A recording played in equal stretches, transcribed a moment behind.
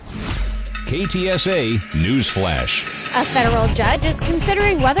KTSA News Flash. A federal judge is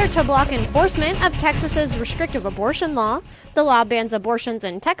considering whether to block enforcement of Texas's restrictive abortion law. The law bans abortions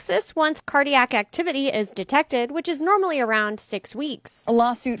in Texas once cardiac activity is detected, which is normally around 6 weeks. A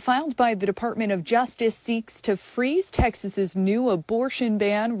lawsuit filed by the Department of Justice seeks to freeze Texas's new abortion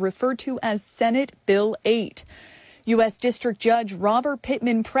ban, referred to as Senate Bill 8. U.S. District Judge Robert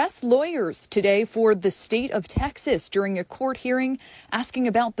Pittman pressed lawyers today for the state of Texas during a court hearing, asking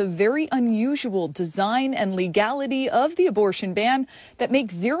about the very unusual design and legality of the abortion ban that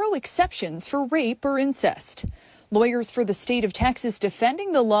makes zero exceptions for rape or incest. Lawyers for the state of Texas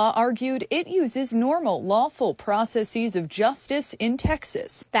defending the law argued it uses normal, lawful processes of justice in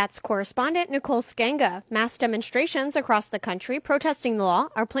Texas. That's correspondent Nicole Skenga. Mass demonstrations across the country protesting the law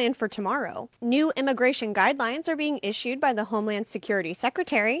are planned for tomorrow. New immigration guidelines are being issued by the Homeland Security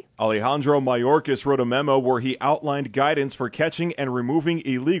Secretary. Alejandro Mayorkas wrote a memo where he outlined guidance for catching and removing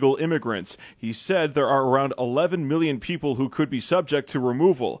illegal immigrants. He said there are around 11 million people who could be subject to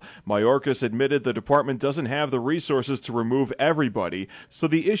removal. Mayorkas admitted the department doesn't have the resources to remove everybody, so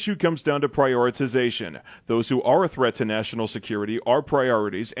the issue comes down to prioritization. Those who are a threat to national security are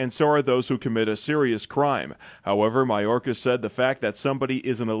priorities, and so are those who commit a serious crime. However, Mayorkas said the fact that somebody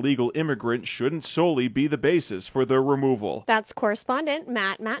is an illegal immigrant shouldn't solely be the basis for their removal. That's correspondent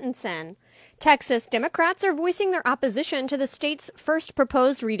Matt Mattinson. Texas Democrats are voicing their opposition to the state's first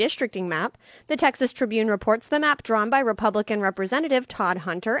proposed redistricting map. The Texas Tribune reports the map drawn by Republican Representative Todd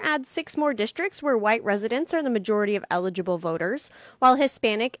Hunter adds 6 more districts where white residents are the majority of eligible voters, while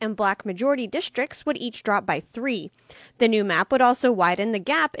Hispanic and black majority districts would each drop by 3. The new map would also widen the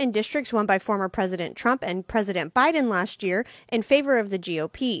gap in districts won by former President Trump and President Biden last year in favor of the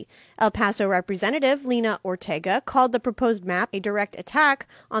GOP. El Paso Representative Lena Ortega called the proposed map a direct attack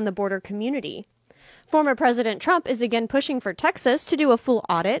on the border community. Former President Trump is again pushing for Texas to do a full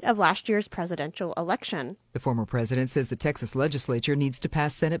audit of last year's presidential election. The former president says the Texas legislature needs to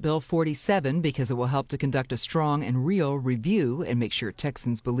pass Senate Bill 47 because it will help to conduct a strong and real review and make sure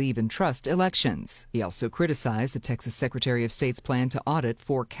Texans believe and trust elections. He also criticized the Texas Secretary of State's plan to audit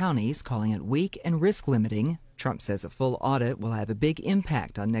 4 counties, calling it weak and risk-limiting. Trump says a full audit will have a big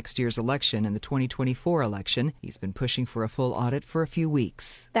impact on next year's election and the 2024 election. He's been pushing for a full audit for a few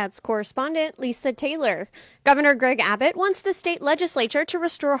weeks. That's correspondent Lisa Taylor. Governor Greg Abbott wants the state legislature to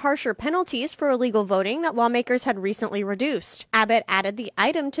restore harsher penalties for illegal voting that lawmakers had recently reduced. Abbott added the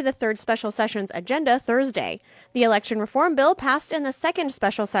item to the 3rd special session's agenda Thursday. The election reform bill passed in the 2nd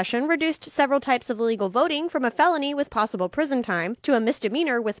special session reduced several types of illegal voting from a felony with possible prison time to a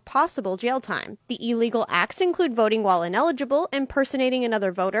misdemeanor with possible jail time. The illegal acts include voting while ineligible, impersonating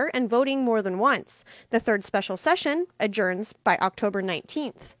another voter, and voting more than once. The 3rd special session adjourns by October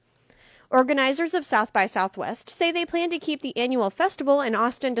 19th. Organizers of South by Southwest say they plan to keep the annual festival in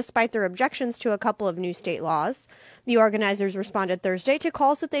Austin despite their objections to a couple of new state laws. The organizers responded Thursday to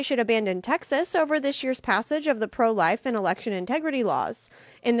calls that they should abandon Texas over this year's passage of the pro-life and election integrity laws.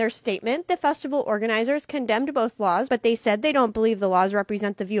 In their statement, the festival organizers condemned both laws, but they said they don't believe the laws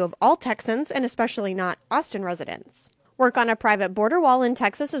represent the view of all Texans and especially not Austin residents. Work on a private border wall in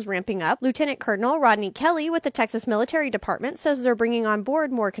Texas is ramping up. Lieutenant Colonel Rodney Kelly with the Texas Military Department says they're bringing on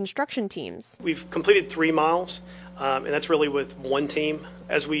board more construction teams. We've completed 3 miles, and that's really with 1 team.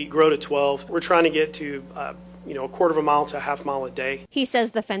 As we grow to 12, we're trying to get to a quarter of a mile to a half mile a day. He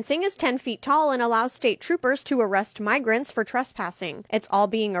says the fencing is 10 feet tall and allows state troopers to arrest migrants for trespassing. It's all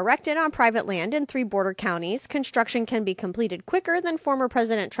being erected on private land in 3 border counties. Construction can be completed quicker than former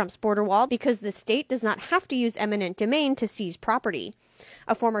President Trump's border wall because the state does not have to use eminent domain to seize property.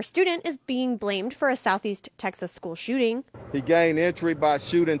 A former student is being blamed for a Southeast Texas school shooting. He gained entry by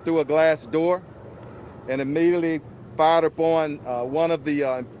shooting through a glass door and immediately fired upon one of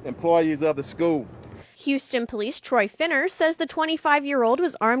the employees of the school. Houston Police Troy Finner says the 25-year-old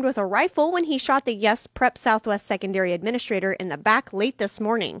was armed with a rifle when he shot the Yes Prep Southwest Secondary administrator in the back late this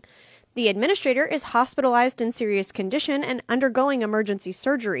morning. The administrator is hospitalized in serious condition and undergoing emergency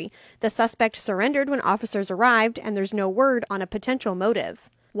surgery. The suspect surrendered when officers arrived, and there's no word on a potential motive.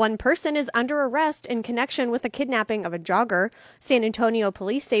 One person is under arrest in connection with the kidnapping of a jogger. San Antonio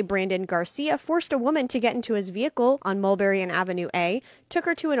police say Brandon Garcia forced a woman to get into his vehicle on Mulberry and Avenue A, took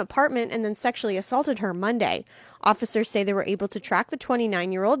her to an apartment, and then sexually assaulted her Monday. Officers say they were able to track the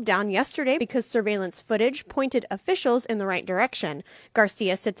 29-year-old down yesterday because surveillance footage pointed officials in the right direction.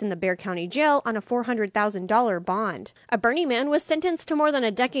 Garcia sits in the Bexar County Jail on a $400,000 bond. A Bernie man was sentenced to more than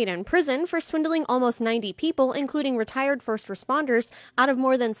a decade in prison for swindling almost 90 people, including retired first responders, out of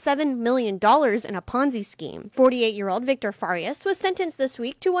more than $7 million in a Ponzi scheme. 48-year-old Victor Farias was sentenced this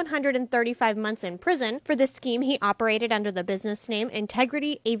week to 135 months in prison for this scheme. He operated under the business name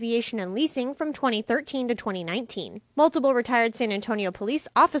Integrity Aviation and Leasing from 2013 to 2019. Multiple retired San Antonio police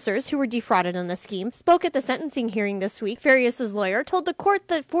officers who were defrauded in the scheme spoke at the sentencing hearing this week. Farias' lawyer told the court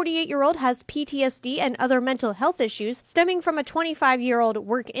that 48-year-old has PTSD and other mental health issues stemming from a 25-year-old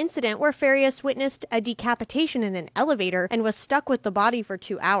work incident where Farias witnessed a decapitation in an elevator and was stuck with the body for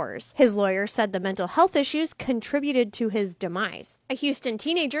 2 hours. His lawyer said the mental health issues contributed to his demise. A Houston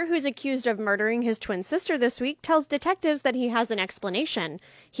teenager who's accused of murdering his twin sister this week tells detectives that he has an explanation.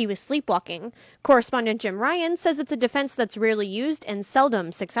 He was sleepwalking. Correspondent Jim Ryan says it's a defense that's rarely used and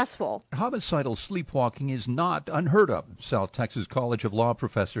seldom successful. Homicidal sleepwalking is not unheard of. South Texas College of Law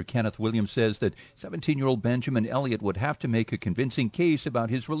professor Kenneth Williams says that 17-year-old Benjamin Elliott would have to make a convincing case about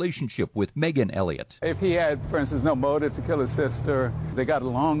his relationship with Megan Elliott. If he had, for instance, no motive to kill his sister, they got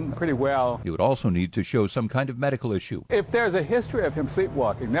along pretty well. He would also need to show some kind of medical issue. If there's a history of him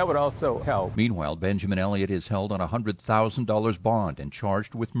sleepwalking, that would also help. Meanwhile, Benjamin Elliott is held on a $100,000 bond and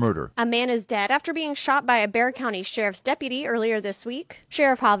charged with murder. A man is dead after being shot by a Bexar County Sheriff's deputy earlier this week.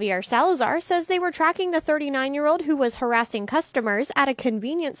 Sheriff Javier Salazar says they were tracking the 39-year-old who was harassing customers at a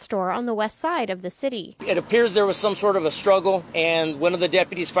convenience store on the west side of the city. It appears there was some sort of a struggle, and one of the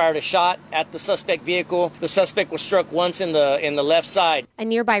deputies fired a shot at the suspect vehicle. The suspect was struck once in the left side. A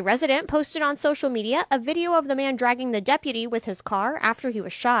nearby resident posted on social media a video of the man dragging the deputy with his car after he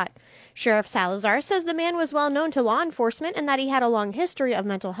was shot. Sheriff Salazar says the man was well known to law enforcement and that he had a long history of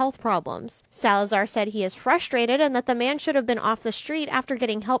mental health problems. Salazar said he is frustrated and that the man should have been off the street after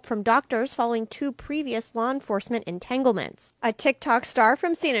getting help from doctors following 2 previous law enforcement entanglements. A TikTok star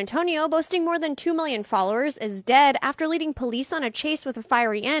from San Antonio boasting more than 2 million followers is dead after leading police on a chase with a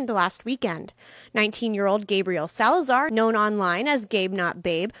fiery end last weekend. 19-year-old Gabriel Salazar, known online as Gabe Not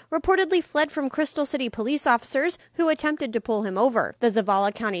Babe, reportedly fled from Crystal City police officers who attempted to pull him over. The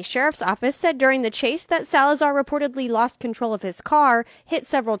Zavala County Sheriff's Office said during the chase that Salazar reportedly lost control of his car, hit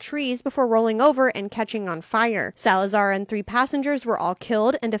several trees before rolling over and catching on fire. Salazar and 3 passengers were all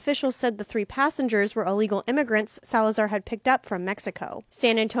killed, and officials said the 3 passengers were illegal immigrants Salazar had picked up from Mexico.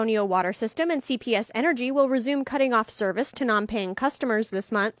 San Antonio Water System and CPS Energy will resume cutting off service to non-paying customers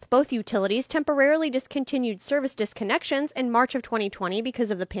this month. Both utilities temporarily discontinued service disconnections in March of 2020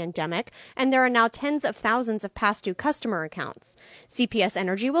 because of the pandemic, and there are now tens of thousands of past due customer accounts. CPS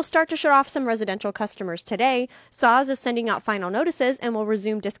Energy will start to shut off some residential customers today. SAWS is sending out final notices and will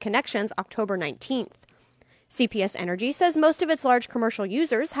resume disconnections October 19th. CPS Energy says most of its large commercial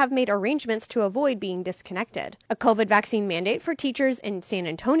users have made arrangements to avoid being disconnected. A COVID vaccine mandate for teachers in San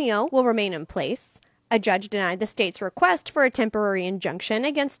Antonio will remain in place. A judge denied the state's request for a temporary injunction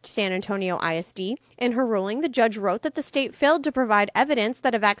against San Antonio ISD. In her ruling, the judge wrote that the state failed to provide evidence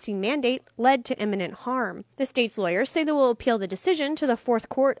that a vaccine mandate led to imminent harm. The state's lawyers say they will appeal the decision to the 4th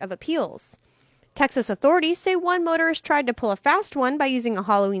Court of Appeals. Texas authorities say one motorist tried to pull a fast one by using a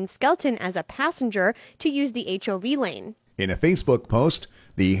Halloween skeleton as a passenger to use the HOV lane. In a Facebook post,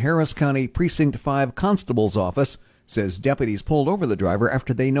 the Harris County Precinct 5 Constable's Office says deputies pulled over the driver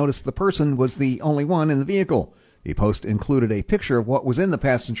after they noticed the person was the only one in the vehicle. The post included a picture of what was in the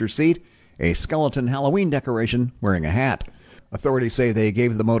passenger seat, a skeleton Halloween decoration wearing a hat. Authorities say they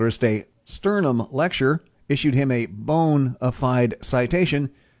gave the motorist a sternum lecture, issued him a bona fide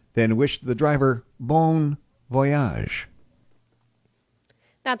citation, then wished the driver bon voyage.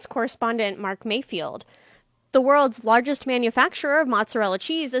 That's correspondent Mark Mayfield. The world's largest manufacturer of mozzarella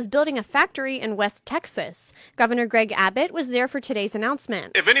cheese is building a factory in West Texas. Governor Greg Abbott was there for today's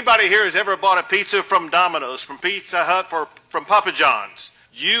announcement. If anybody here has ever bought a pizza from Domino's, from Pizza Hut, from Papa John's,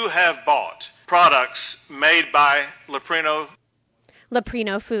 you have bought products made by Leprino.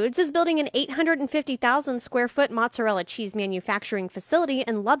 Leprino Foods is building an 850,000 square foot mozzarella cheese manufacturing facility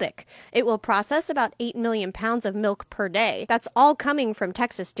in Lubbock. It will process about 8 million pounds of milk per day. That's all coming from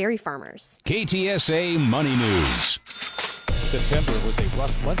Texas dairy farmers. KTSA Money News. September was a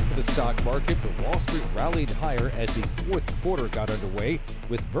rough month for the stock market, but Wall Street rallied higher as the 4th quarter got underway,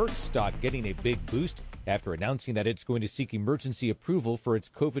 with Merck stock getting a big boost after announcing that it's going to seek emergency approval for its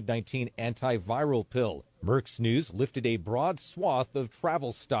COVID-19 antiviral pill. Merck's news lifted a broad swath of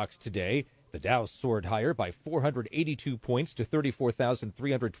travel stocks today. The Dow soared higher by 482 points to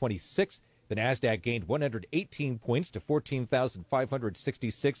 34,326. The Nasdaq gained 118 points to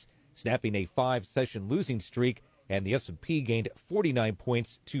 14,566, snapping a 5-session losing streak. and the S&P gained 49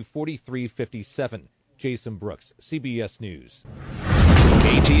 points to 43.57. Jason Brooks, CBS News.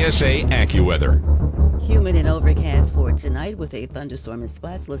 KTSA AccuWeather. Humid and overcast for tonight with a thunderstorm in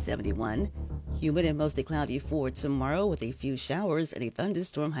spots, low 71. Humid and mostly cloudy for tomorrow with a few showers and a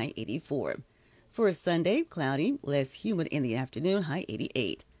thunderstorm, high 84. For Sunday, cloudy, less humid in the afternoon, high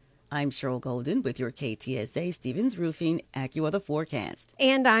 88. I'm Cheryl Golden with your KTSA Stevens Roofing AccuWeather forecast.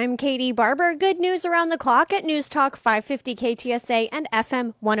 And I'm Katie Barber. Good news around the clock at News Talk 550 KTSA and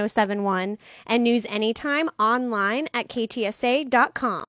FM 1071. And news anytime online at ktsa.com.